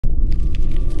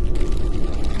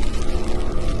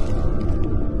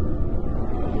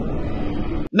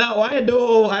Now I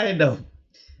know.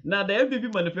 Now the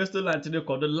NPP Manifesto Launch they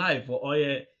called the live for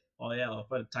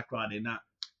for Tarkoradi. Now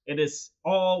it is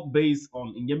all based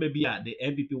on in Yemebia the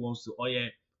NPP wants to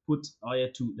put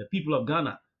to the people of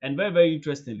Ghana. And very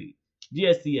interestingly,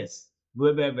 GSTS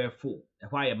very full.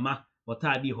 Why ma but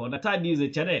Tadi is a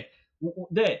channel.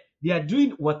 There they are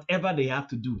doing whatever they have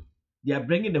to do. They are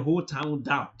bringing the whole town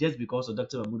down just because of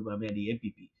Dr. Mahmoud Bami and the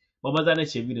NPP. But Mazana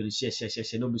Chevi the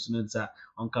share no business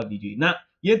on video. Now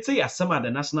yet say as some of the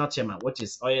national chairman, which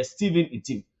is Stephen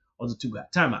Itim or the Tuga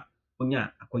Tama,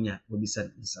 Onya Akonya will be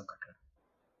sent in South Africa.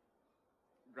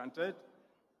 Granted.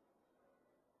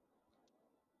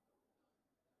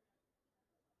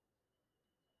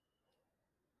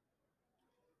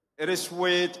 It is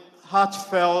with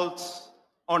heartfelt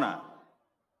honor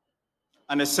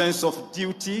and a sense of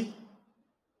duty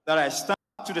that I stand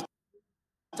to the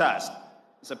task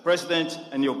as a president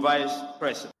and your vice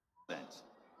president.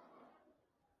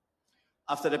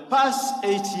 After the past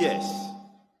 8 years,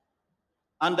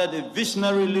 under the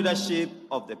visionary leadership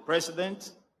of the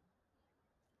president,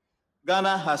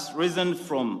 Ghana has risen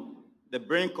from the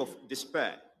brink of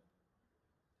despair.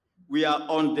 We are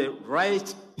on the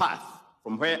right path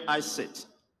from where I sit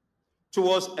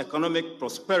towards economic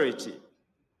prosperity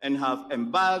and have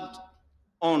embarked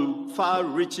on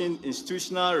far-reaching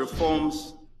institutional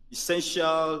reforms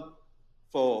essential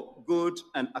for good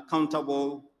and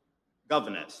accountable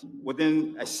governance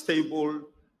within a stable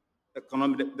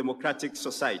economic democratic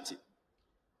society.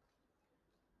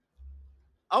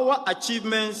 Our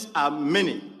achievements are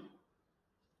many,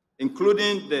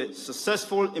 including the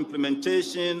successful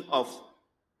implementation of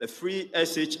the free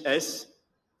SHS,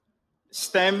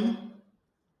 STEM,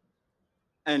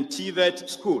 and TVET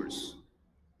schools,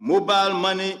 mobile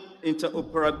money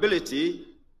interoperability,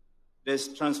 this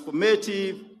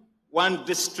transformative One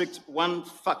District, One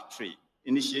Factory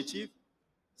initiative,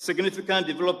 significant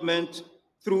development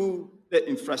through the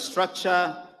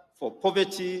Infrastructure for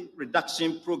Poverty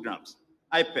Reduction Programs,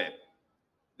 IPEP,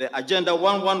 the Agenda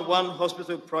 111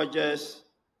 hospital projects,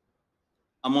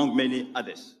 among many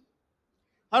others.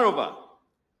 However,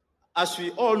 as we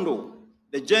all know,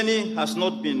 the journey has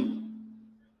not been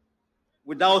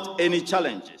without any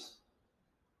challenges.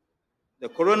 The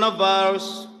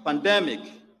coronavirus pandemic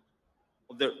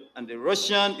and the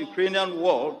Russian-Ukrainian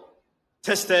war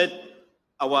tested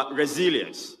our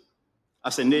resilience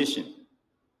as a nation.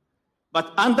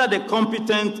 But under the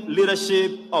competent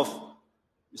leadership of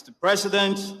Mr.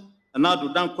 President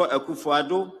Nana Dankwa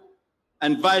Akufo-Addo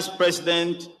and Vice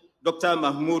President Dr.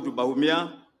 Mahmoud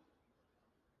Bawumia,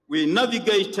 we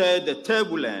navigated the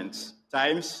turbulent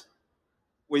times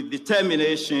with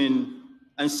determination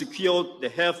and secured the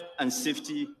health and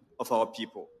safety of our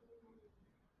people.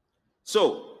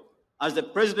 So, as the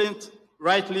President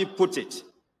rightly put it,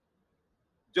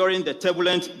 during the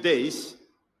turbulent days,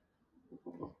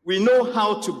 we know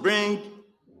how to bring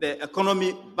the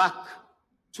economy back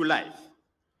to life.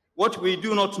 What we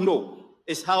do not know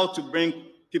is how to bring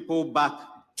people back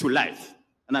to life.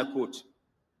 And I quote,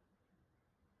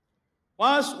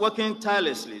 "Whilst working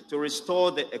tirelessly to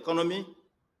restore the economy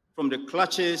from the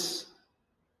clutches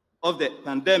of the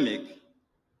pandemic,"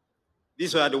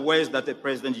 these are the words that the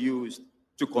President used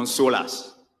to console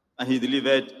us, and he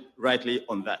delivered rightly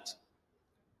on that.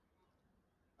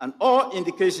 And all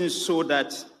indications show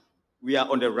that we are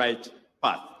on the right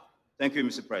path. Thank you,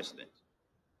 Mr. President.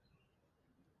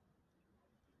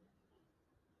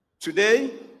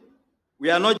 Today,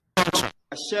 we are not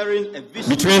sharing a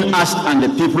vision between us and the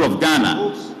people of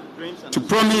Ghana to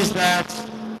promise that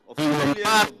we will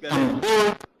embark on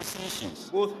bold decisions,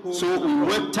 so we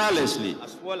work tirelessly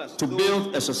to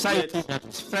build a society that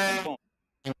is fair,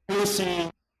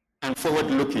 inclusive, and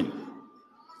forward-looking.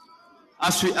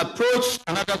 As we approach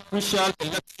another crucial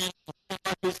election,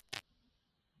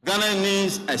 Ghana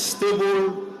needs a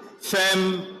stable,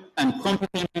 firm, and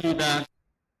competent leader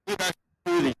who can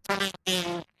through the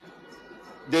challenging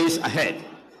days ahead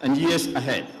and years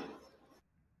ahead.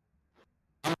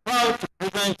 I'm proud to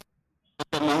present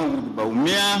Dr. Mahmoud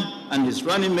Bawumia and his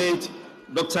running mate,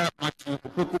 Dr. Martin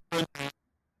Okuku,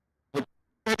 with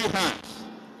steady hands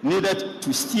needed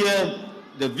to steer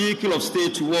the vehicle of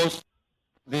state towards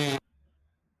the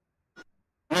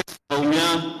next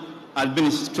Bawumia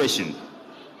administration.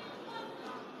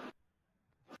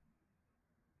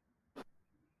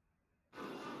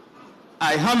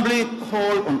 I humbly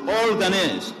call on all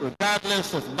Ghanaians,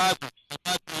 regardless of background,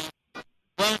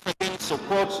 once again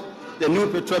support the new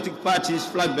Patriotic Party's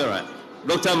flag bearer,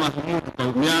 Dr. Mahmoud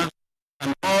Bawumia,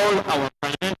 and all our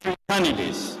parliamentary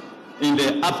candidates in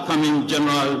the upcoming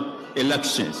general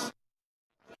elections.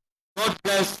 God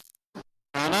bless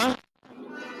Ghana,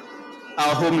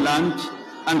 our homeland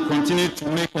and continue to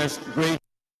make us great.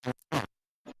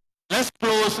 Let's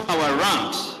close our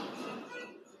ranks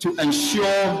to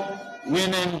ensure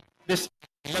winning this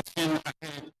election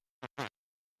ahead.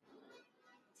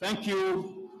 Thank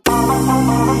you.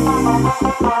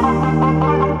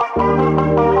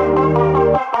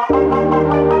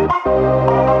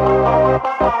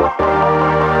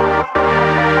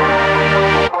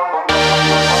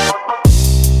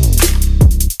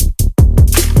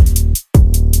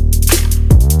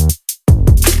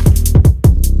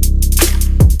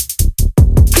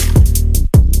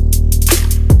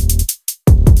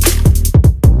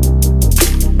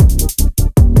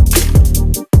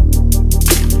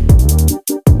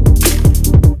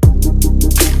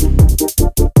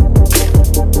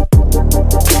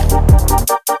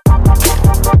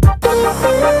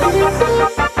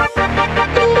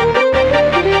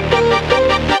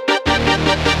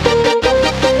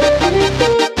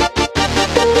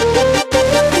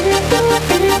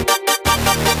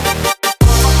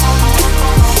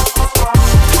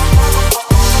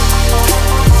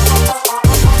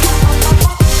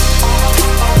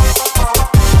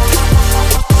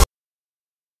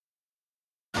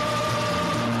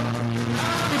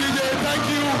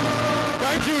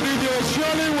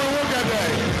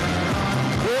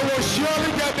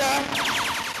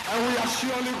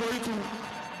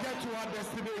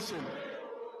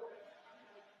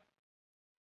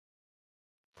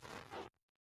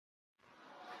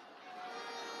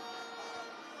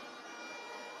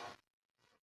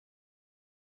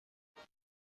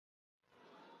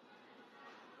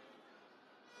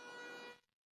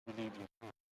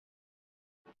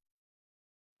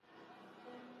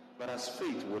 But as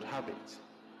fate would have it,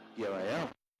 here I am.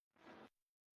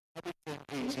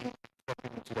 Stepping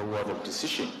into the world of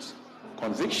decisions,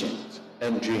 convictions,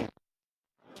 and dreams.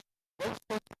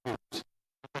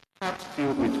 Heart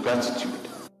filled with gratitude.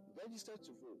 Register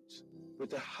to vote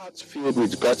with a heart filled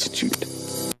with gratitude.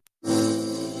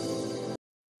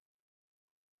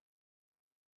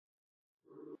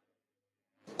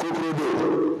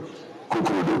 Kukurudu,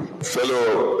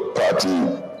 fellow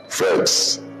party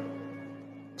friends.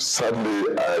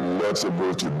 Sadly, I am not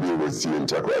able to be with you in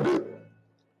Tarkoradi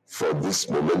for this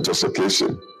momentous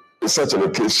occasion. It's such an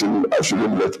occasion I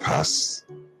shouldn't let pass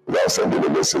without sending a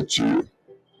message to you.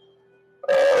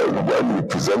 When we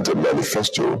present a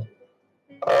manifesto,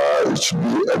 it should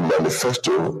be a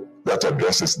manifesto that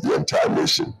addresses the entire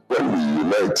nation. When we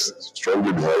unite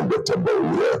strongly behind Dr.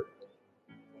 Bawumia,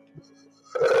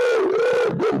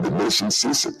 when the nation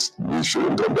sees it, we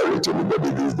shouldn't underrate anybody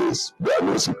these days. There are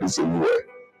no secrets anywhere.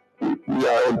 We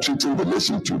are entreating the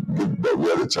nation to give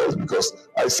Bawumia the chance, because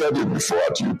I said it before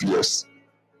at UPS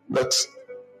that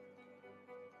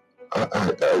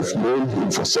I've known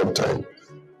him for some time,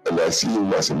 and I see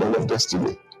him as a man of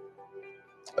destiny.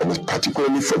 And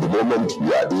particularly for the moment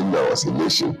we are in now as a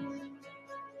nation,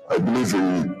 I believe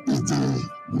he is the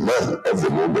man of the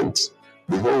moment.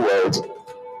 The whole world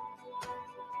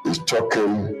is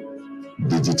talking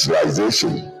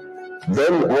digitalization.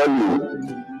 Then when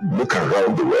you look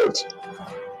around the world,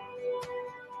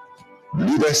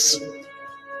 leaders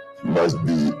must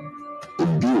be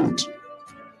imbued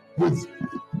with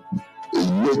a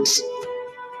innate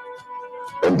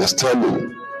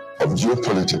understanding of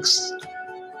geopolitics.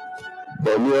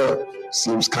 Bawumia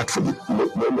seems cut for the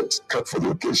moment, cut for the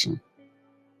occasion.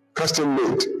 Custom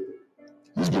made.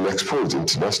 He's been exposed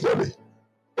internationally.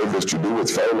 If it's to do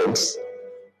with finance,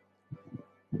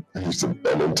 he's an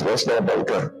international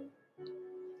banker.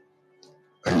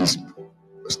 He's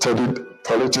studied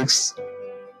politics.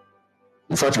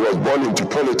 In fact, he was born into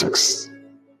politics.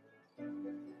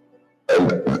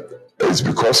 And it's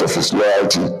because of his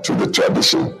loyalty to the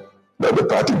tradition that the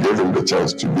party gave him the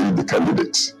chance to be the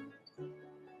candidate.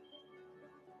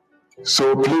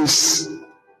 So please,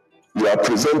 we are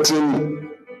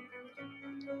presenting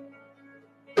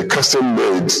a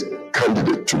custom-made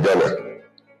candidate to Ghana.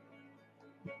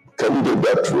 Candidate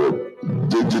that will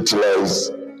digitalize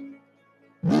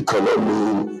the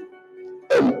economy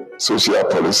and social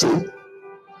policy.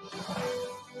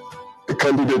 A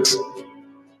candidate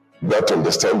that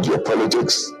understands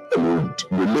geopolitics and would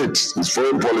relate his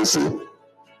foreign policy,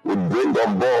 would bring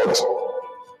on board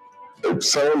a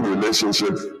sound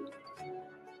relationship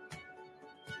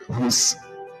whose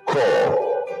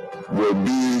core will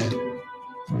be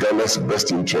Ghana's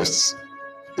best interests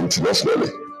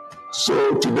internationally.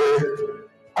 So today,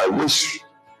 I wish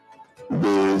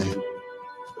the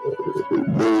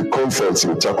conference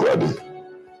in Tarkoradi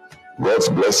God's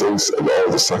blessings and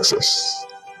all the success.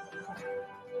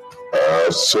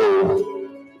 So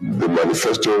the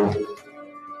manifesto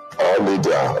our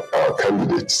leader, our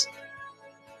candidate,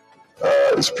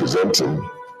 is presenting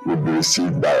will be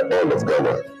received by all of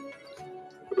Ghana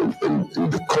in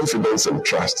the confidence and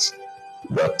trust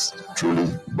that truly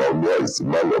Bawumia is the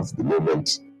man of the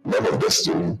moment, man of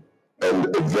destiny,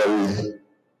 and a very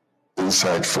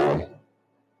insightful,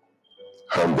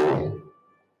 humble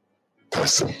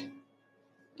person,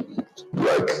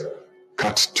 like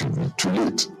cut to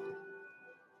lead.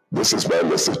 This is my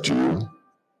message to you,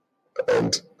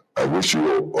 and I wish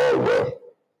you all well.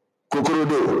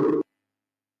 Kukurudu,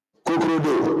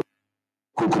 kukurudu,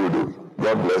 kukurudu.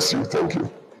 God bless you. Thank you.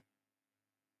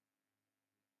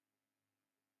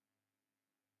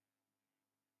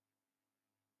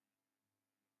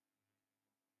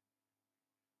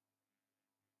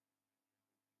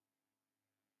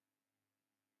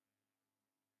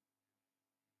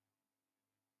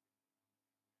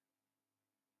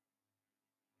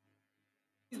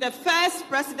 He's the first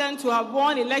president to have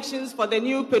won elections for the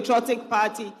new patriotic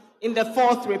party in the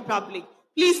Fourth Republic.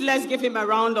 Please let's give him a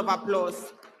round of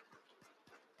applause.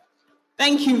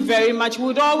 Thank you very much. We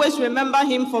would always remember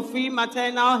him for free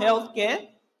maternal health care,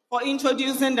 for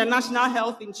introducing the national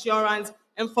health insurance,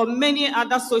 and for many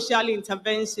other social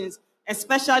interventions,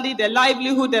 especially the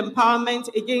livelihood empowerment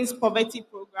against poverty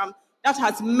program that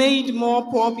has made more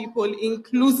poor people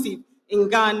inclusive in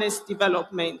Ghana's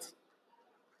development.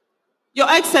 Your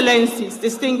Excellencies,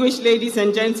 distinguished ladies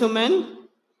and gentlemen,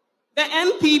 the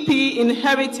NPP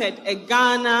inherited a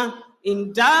Ghana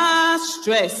in dire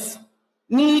stress,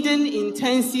 needing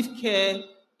intensive care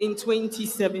in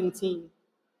 2017.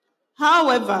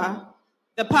 However,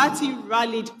 the party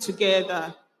rallied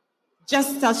together,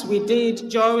 just as we did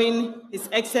during His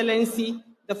Excellency,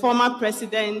 the former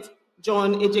President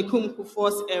John Agyekum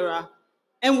Kufuor's era,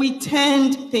 and we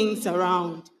turned things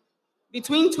around.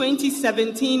 Between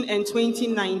 2017 and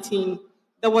 2019,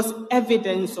 there was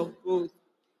evidence of growth,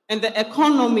 and the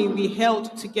economy we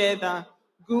held together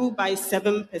grew by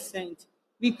 7%.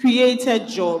 We created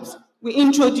jobs, we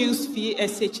introduced free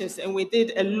SHS, and we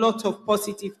did a lot of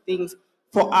positive things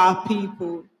for our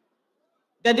people.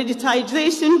 The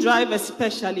digitization drive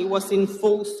especially was in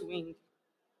full swing.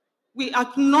 We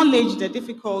acknowledge the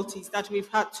difficulties that we've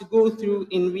had to go through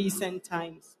in recent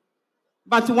times.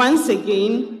 But once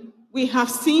again, we have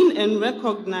seen and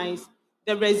recognized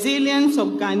the resilience of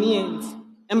Ghanaians,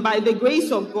 and by the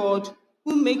grace of God,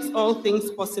 who makes all things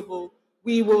possible,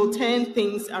 we will turn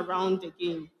things around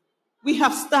again. We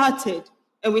have started,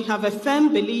 and we have a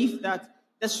firm belief that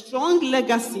the strong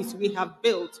legacies we have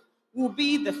built will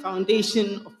be the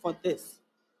foundation for this.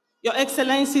 Your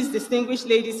Excellencies, distinguished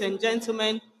ladies and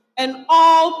gentlemen, and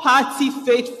all party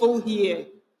faithful here,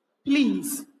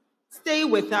 please stay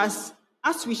with us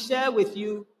as we share with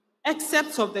you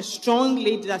excerpts of the strong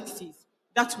legacies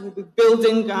that will be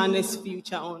building Ghana's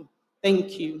future on.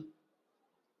 Thank you.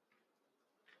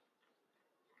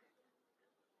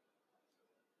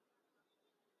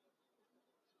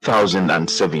 In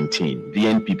 2017, the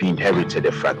NPP inherited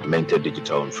a fragmented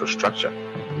digital infrastructure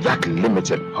that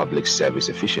limited public service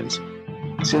efficiency.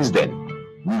 Since then,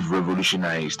 we've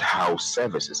revolutionized how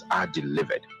services are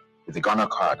delivered with the Ghana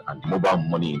card and mobile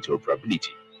money interoperability,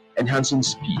 enhancing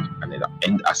speed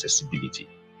and accessibility.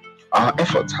 Our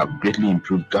efforts have greatly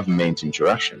improved government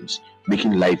interactions,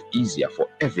 making life easier for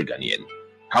every Ghanaian.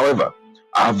 However,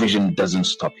 our vision doesn't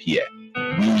stop here.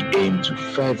 We aim to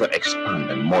further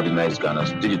expand and modernize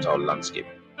Ghana's digital landscape.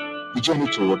 The journey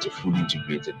towards a fully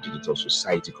integrated digital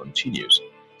society continues.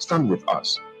 Stand with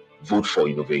us. Vote for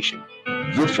innovation.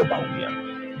 Vote for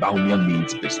Bawumia. Bawumia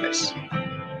means business.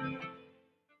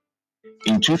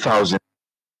 In 2000,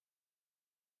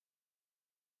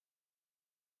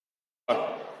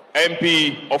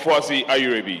 MP Ofuasi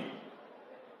Ayurebi.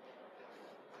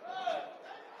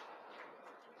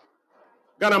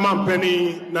 Ghana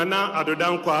Mampeni Nana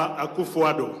Adodankwa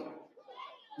Akufo-Addo.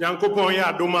 Nyankopon ya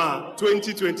Adoma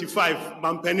 2025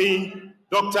 Mampeni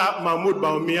Dr. Mahmoud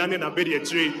Bawumia ne Nabedi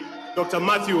Etri Dr.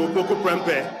 Matthew Okoko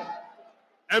Prempe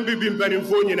MPP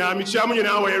mpanimfo nyina michiamu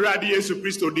nyina wa Awurade Yesu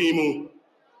Kristo din mu.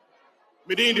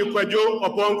 Medin di Kwadwo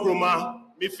Opon Kroma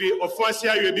mifi Ofuasi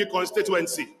Ayurebi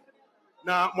constituency.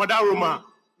 Na Modaroma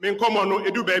menkomo no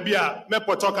edu baabi a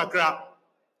mepoto kakra.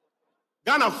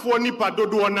 Ghana fo nipa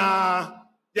dodo na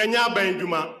yenya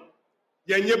banduma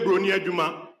yenye broni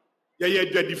aduma yeye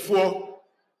dwadifo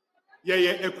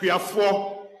yeye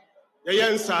ekuafo yeye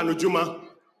nsano djuma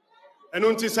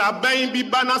eno nti sa ban bi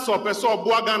ba na so pese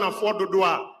oboa Ghana fo dodo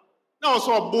a na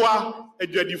so oboa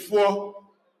adwadifo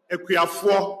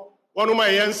ekuafo wono ma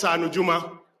yeye nsano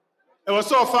djuma e wo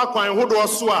so ofa kwan hodo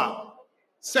so a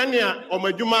senia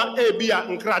omadwuma e bia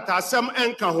nkrata asem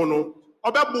enka ho no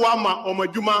Obebuama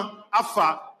Omajuma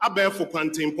Afa Abefo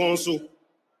Kwantimponso.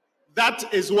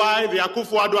 That is why the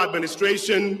Akufo-Addo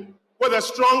administration, with the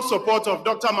strong support of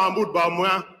Dr. Mahmoud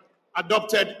Bawumia,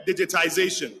 adopted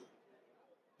digitization.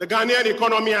 The Ghanaian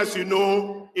economy, as you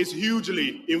know, is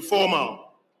hugely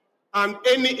informal. And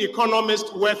any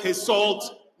economist worth his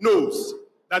salt knows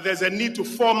that there's a need to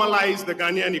formalize the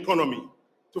Ghanaian economy,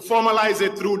 to formalize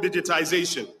it through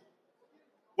digitization.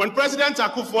 When President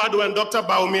Akufo-Addo and Dr.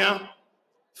 Bawumia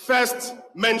first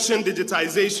mentioned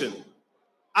digitization,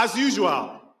 as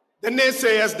usual, the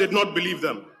naysayers did not believe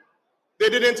them. They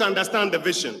didn't understand the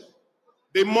vision.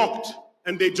 They mocked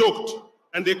and they joked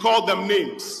and they called them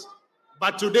names.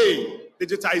 But today,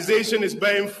 digitization is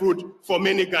bearing fruit for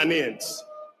many Ghanaians.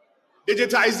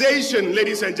 Digitization,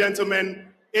 ladies and gentlemen,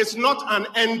 is not an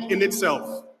end in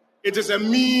itself. It is a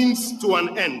means to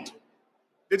an end.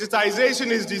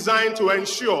 Digitization is designed to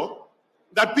ensure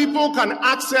that people can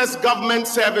access government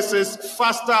services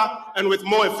faster and with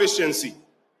more efficiency.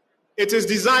 It is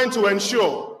designed to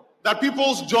ensure that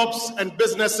people's jobs and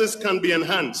businesses can be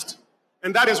enhanced.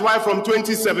 And that is why from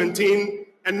 2017,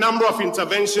 a number of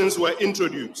interventions were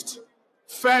introduced.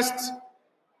 First,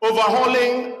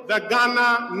 overhauling the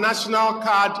Ghana National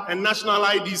Card and National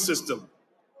ID system.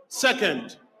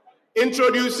 Second,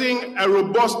 introducing a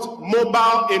robust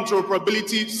mobile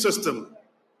interoperability system.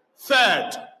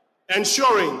 Third,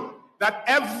 ensuring that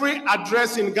every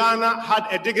address in Ghana had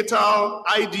a digital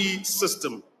ID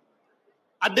system.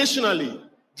 Additionally,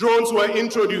 drones were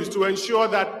introduced to ensure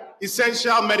that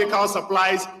essential medical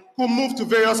supplies could move to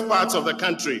various parts of the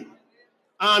country.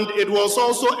 And it was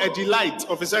also a delight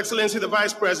of His Excellency the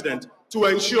Vice President to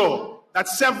ensure that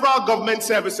several government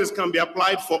services can be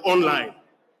applied for online.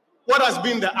 What has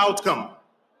been the outcome?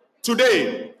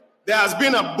 Today, there has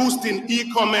been a boost in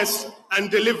e-commerce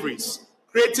and deliveries,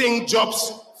 creating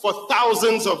jobs for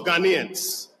thousands of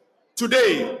Ghanaians.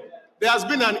 Today, there has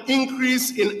been an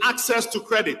increase in access to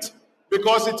credit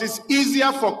because it is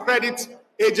easier for credit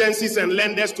agencies and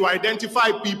lenders to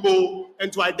identify people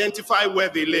and to identify where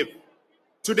they live.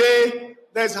 Today,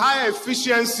 there's higher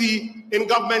efficiency in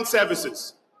government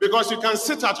services because you can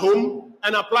sit at home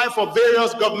and apply for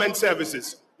various government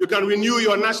services. You can renew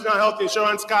your national health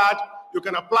insurance card, you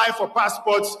can apply for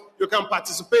passports, you can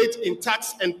participate in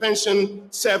tax and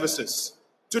pension services.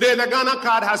 Today, the Ghana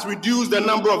card has reduced the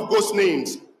number of ghost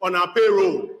names on our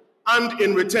payroll and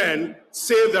in return,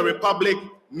 saved the Republic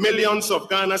millions of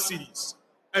Ghana cedis.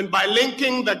 And by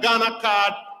linking the Ghana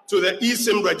card to the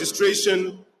eSIM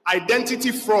registration,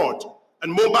 identity fraud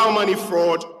and mobile money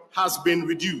fraud has been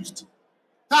reduced.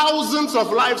 Thousands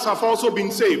of lives have also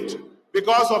been saved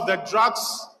because of the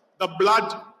drugs, the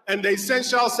blood, and the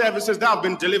essential services that have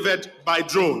been delivered by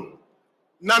drone.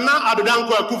 Nana Addo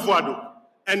Akufo-Addo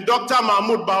and Dr.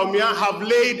 Mahmoud Bawumia have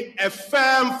laid a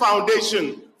firm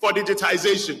foundation for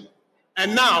digitization.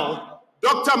 And now,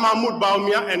 Dr. Mahmoud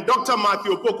Bawumia and Dr.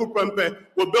 Matthew Opoku-Prempeh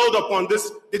will build upon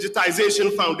this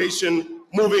digitization foundation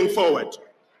moving forward.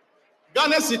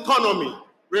 Ghana's economy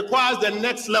requires the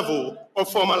next level of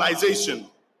formalization.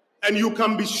 And you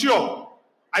can be sure,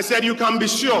 I said you can be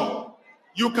sure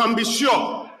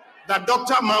that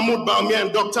Dr. Mahmoud Bawumia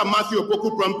and Dr. Matthew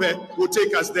Opoku-Prempeh will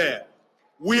take us there.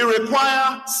 We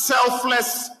require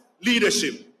selfless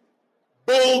leadership,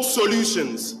 bold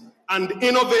solutions, and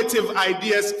innovative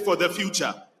ideas for the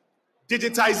future.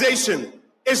 Digitization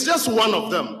is just one of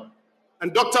them.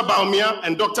 And Dr. Bawumia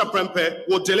and Dr. Prempeh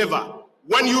will deliver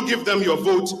when you give them your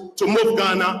vote to move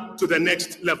Ghana to the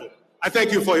next level. I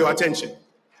thank you for your attention.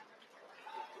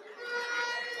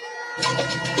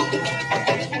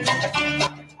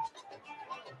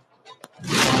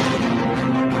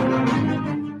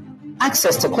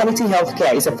 Access to quality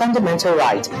healthcare is a fundamental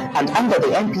right, and under the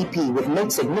NPP, we've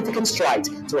made significant strides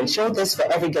to ensure this for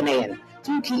every Ghanaian.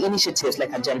 Through key initiatives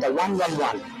like Agenda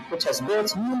 111, which has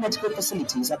built new medical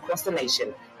facilities across the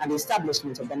nation, and the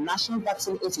establishment of the National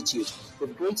Vaccine Institute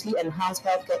with greatly enhanced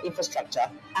healthcare infrastructure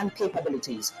and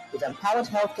capabilities, with empowered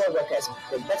healthcare workers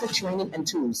with better training and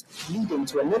tools, leading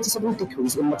to a noticeable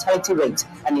decrease in mortality rates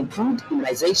and improved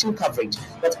immunization coverage.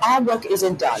 But our work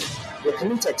isn't done. We're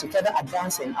committed to further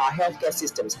advancing our healthcare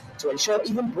systems to ensure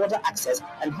even broader access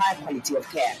and higher quality of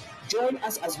care. Join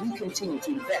us as we continue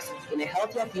to invest in a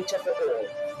healthier future for all.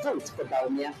 Vote for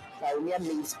Bawumia. Bawumia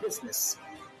means business.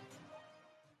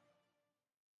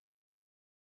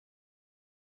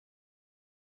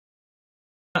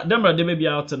 Demra, they may be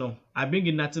out now. I bring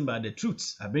you nothing but the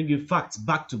truth. I bring you facts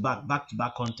back to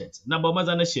back content. Now, but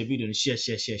mazana share video, share.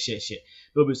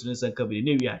 Don't be so sensitive.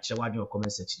 Maybe I share one your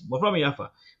comment section. But from me, Yafa,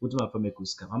 what my from me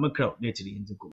kuska. I'm a crowd. Let's